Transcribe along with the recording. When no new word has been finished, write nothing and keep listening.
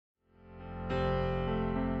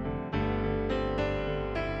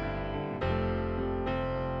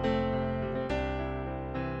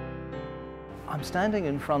I'm standing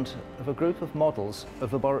in front of a group of models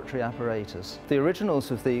of laboratory apparatus. The originals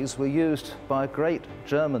of these were used by a great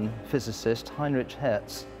German physicist, Heinrich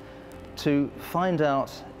Hertz, to find out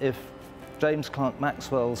if James Clerk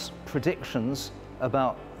Maxwell's predictions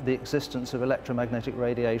about the existence of electromagnetic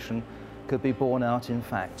radiation could be borne out in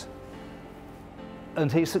fact. And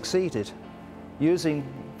he succeeded, using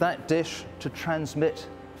that dish to transmit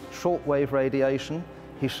shortwave radiation.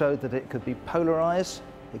 He showed that it could be polarized,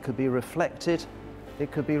 it could be reflected,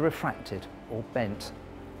 it could be refracted or bent.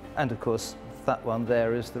 And of course, that one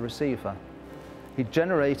there is the receiver. He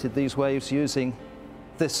generated these waves using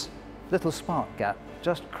this little spark gap,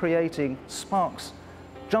 just creating sparks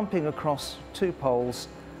jumping across two poles,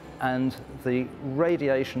 and the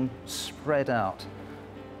radiation spread out.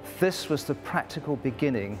 This was the practical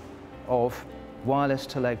beginning of wireless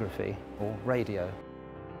telegraphy or radio.